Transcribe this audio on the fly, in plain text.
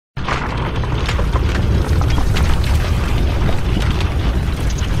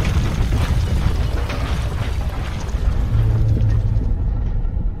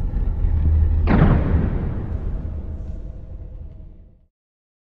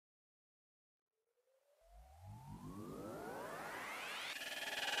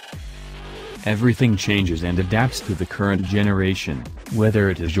Everything changes and adapts to the current generation, whether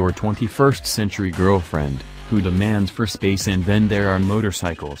it is your 21st century girlfriend, who demands for space, and then there are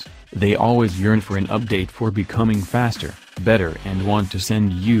motorcycles, they always yearn for an update, for becoming faster, better, and want to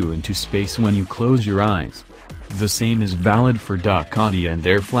send you into space when you close your eyes. The same is valid for Ducati and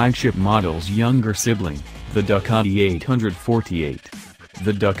their flagship model's younger sibling, the Ducati 848.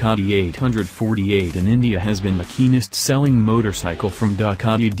 The Ducati 848 in India has been the keenest-selling motorcycle from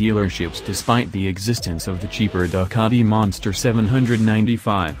Ducati dealerships despite the existence of the cheaper Ducati Monster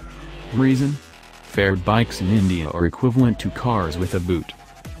 795. Reason? Fair bikes in India are equivalent to cars with a boot.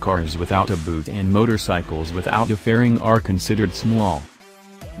 Cars without a boot and motorcycles without a fairing are considered small.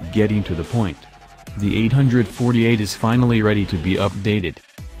 Getting to the point. The 848 is finally ready to be updated.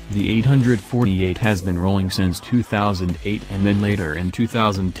 The 848 has been rolling since 2008, and then later in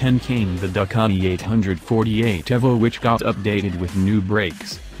 2010 came the Ducati 848 Evo, which got updated with new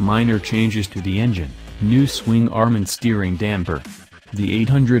brakes, minor changes to the engine, new swing arm and steering damper. The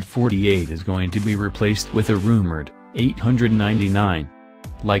 848 is going to be replaced with a rumored 899.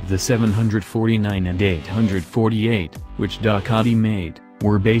 Like the 749 and 848, which Ducati made,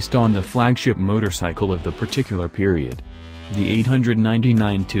 were based on the flagship motorcycle of the particular period. The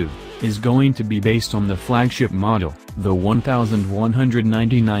 899 too, is going to be based on the flagship model, the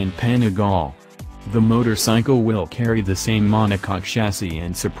 1199 Panigale. The motorcycle will carry the same monocoque chassis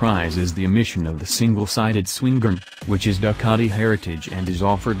and surprises the emission of the single-sided swing arm, which is Ducati heritage and is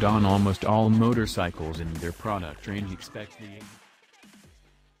offered on almost all motorcycles in their product range. Expect the